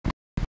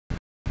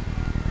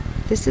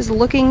This is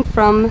looking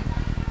from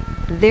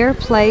their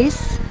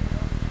place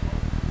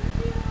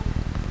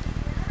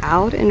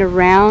out and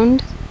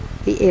around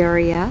the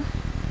area.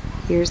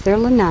 Here's their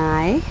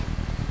lanai.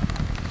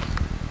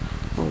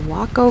 We'll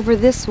walk over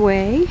this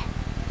way.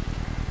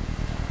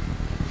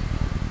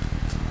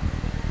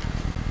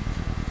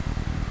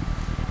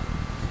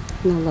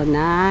 The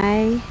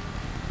lanai.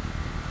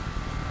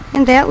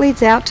 And that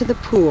leads out to the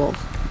pool.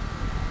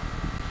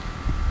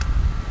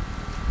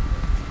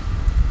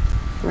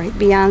 Right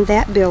beyond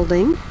that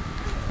building.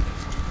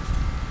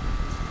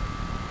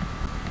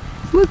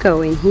 We'll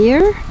go in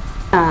here.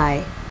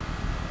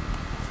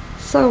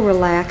 So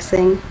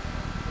relaxing.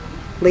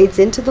 Leads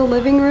into the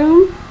living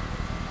room.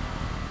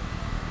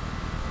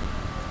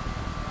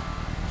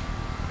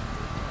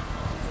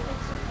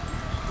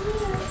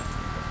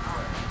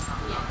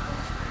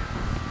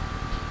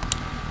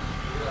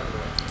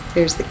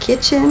 There's the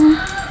kitchen.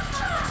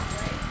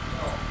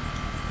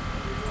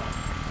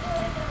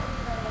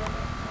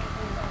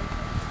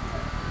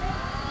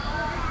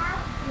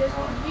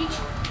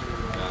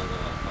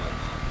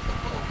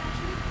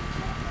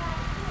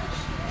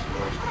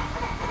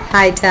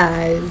 High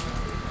tide.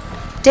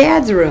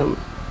 Dad's room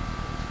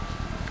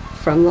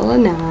from the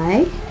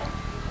lanai.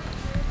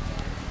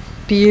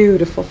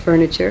 Beautiful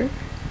furniture.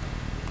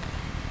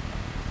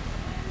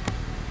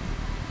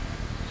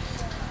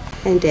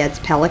 And Dad's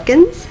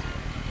pelicans.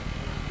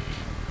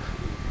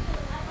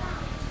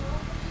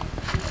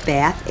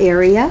 Bath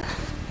area.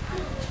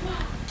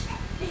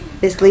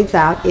 This leads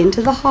out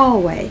into the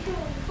hallway.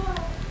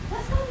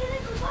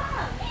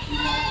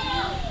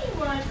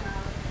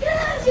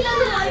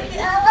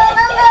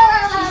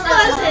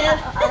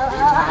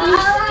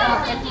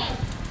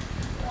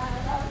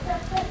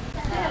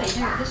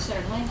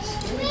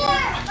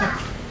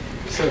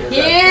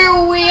 Here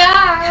we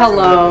are.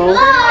 Hello.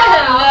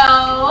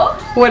 Hello.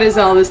 What is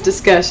all this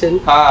discussion?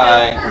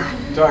 Hi.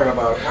 Talking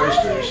about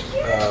oysters.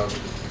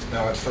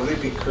 Now at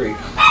Felipe Creek,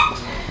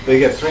 they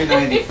get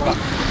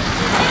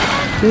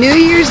 $3.95. New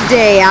Year's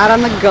Day out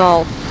on the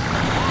Gulf.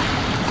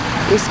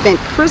 We spent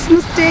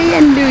Christmas Day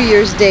and New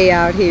Year's Day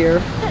out here.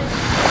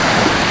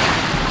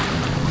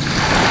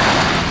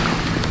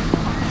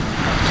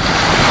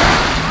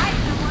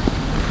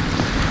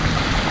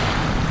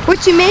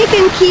 What you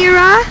making,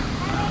 Kira?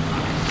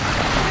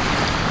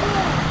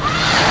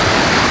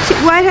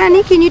 What,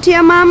 honey? Can you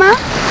tell Mama?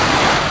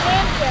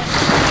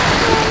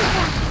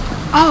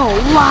 Oh,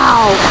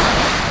 wow.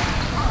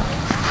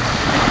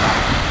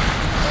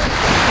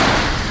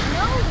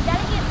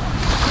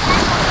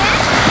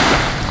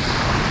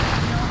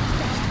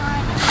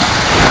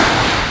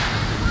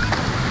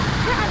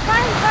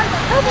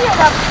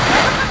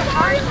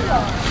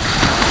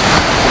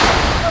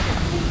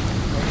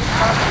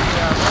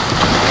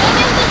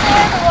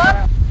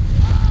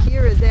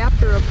 Kira's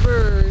after a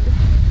bird.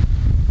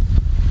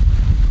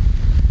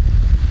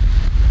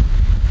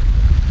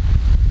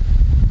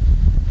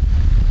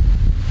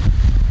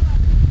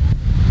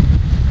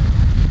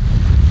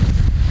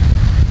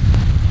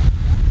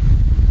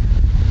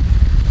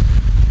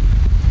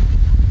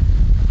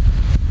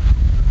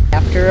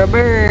 After a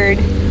bird.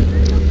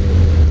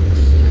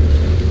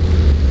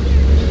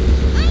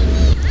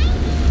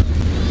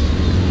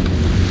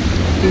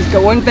 He's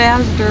going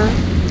faster.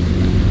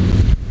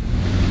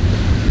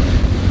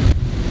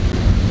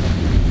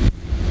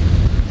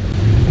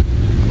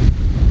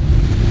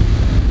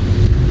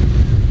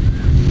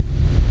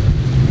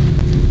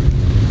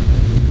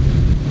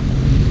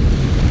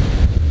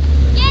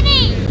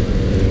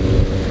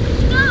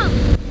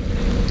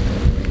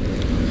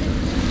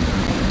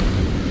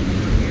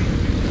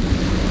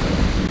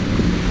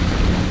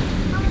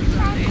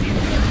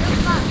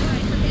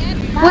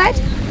 What?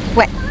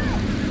 What?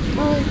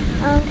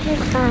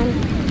 It's fun.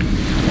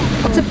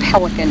 It's a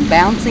pelican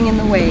bouncing in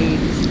the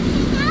waves.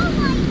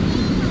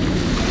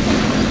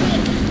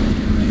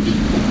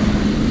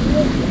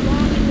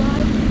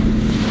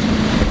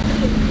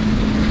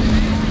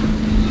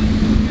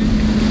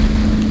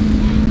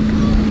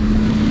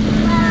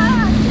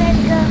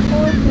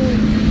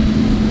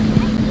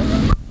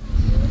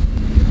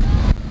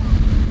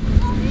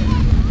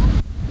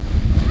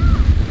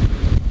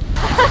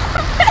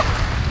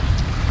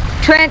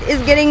 Trent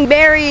is getting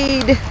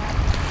buried. Mommy.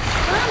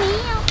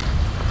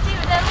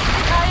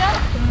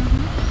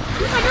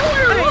 I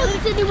don't want to hold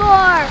this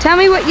anymore. Tell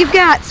me what you've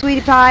got,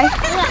 sweetie pie.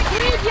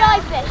 Three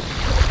jellyfish.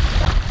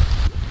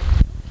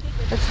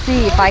 Let's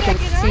see if I can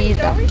see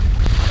them.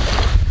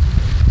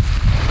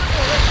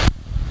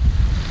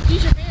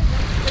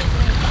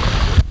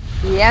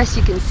 Yes,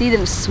 you can see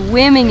them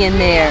swimming in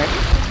there.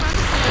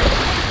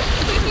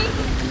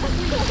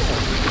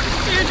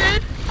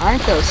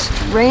 Aren't those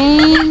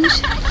strange?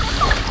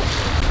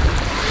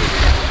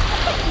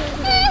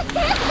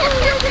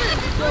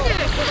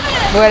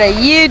 What are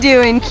you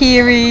doing,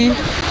 Kiri?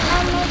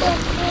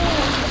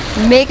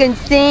 Making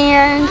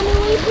sand? Mommy,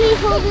 will you please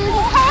hold this?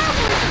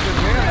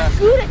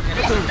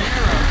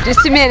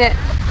 Just a minute.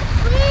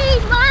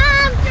 Please,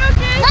 Mom.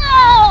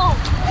 No!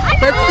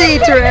 Let's see,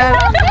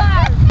 Trent.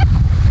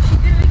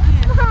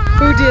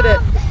 Who did it?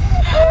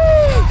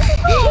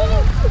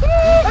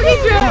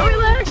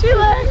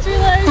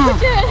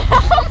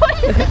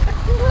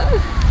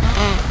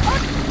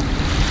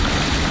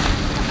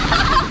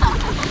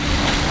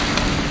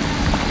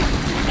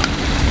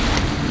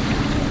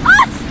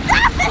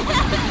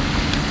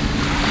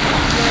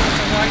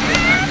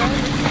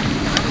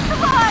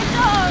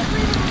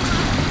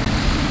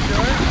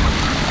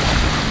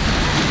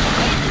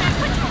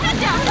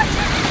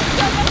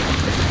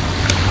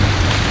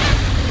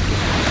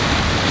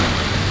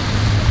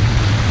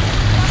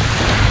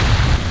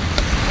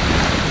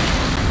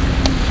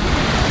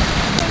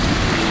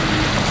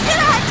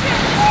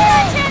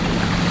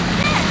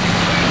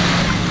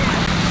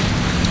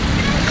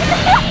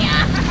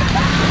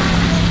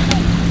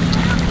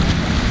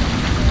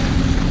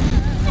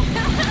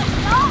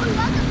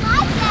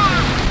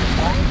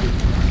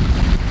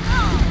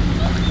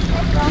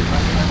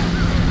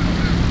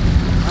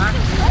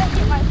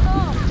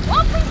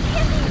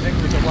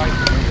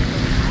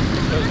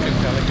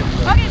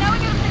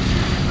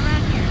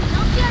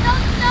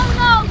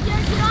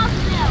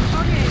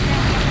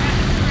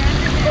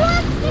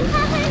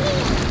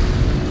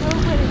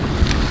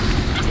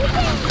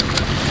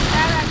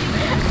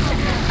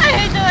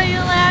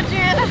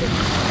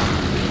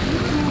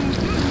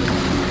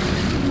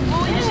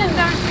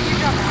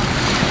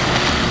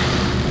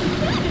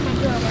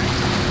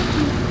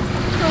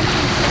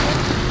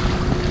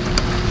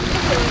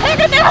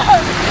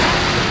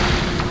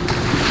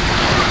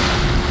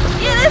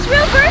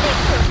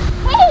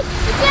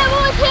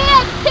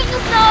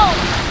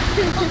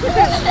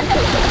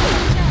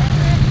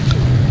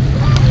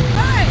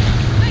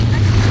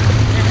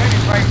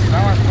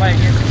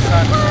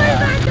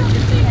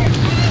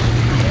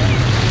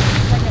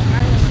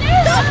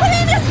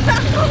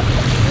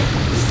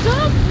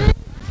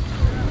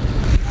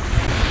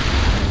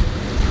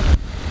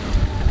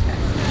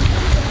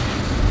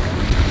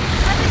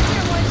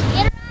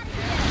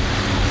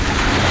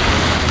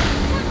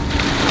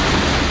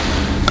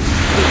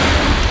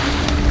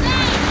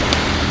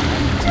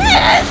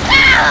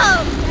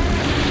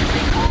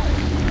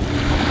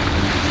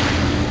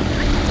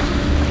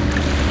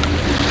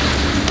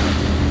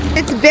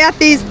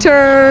 Bethy's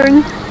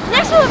turn.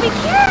 Next one will be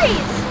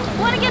Carrie's.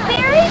 Want to get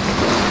berries?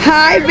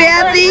 Hi,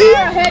 Bethy.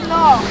 Head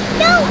no.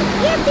 No,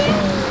 get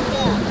berries.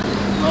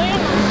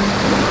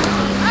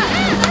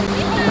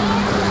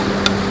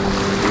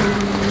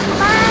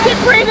 Keep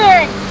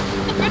breathing.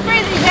 Keep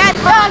breathing, Dad.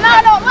 No,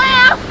 don't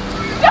laugh.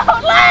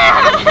 Don't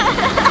laugh.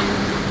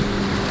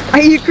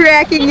 Are you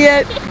cracking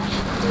it?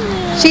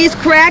 She's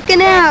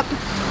cracking up.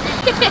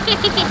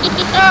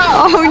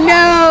 Oh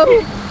no.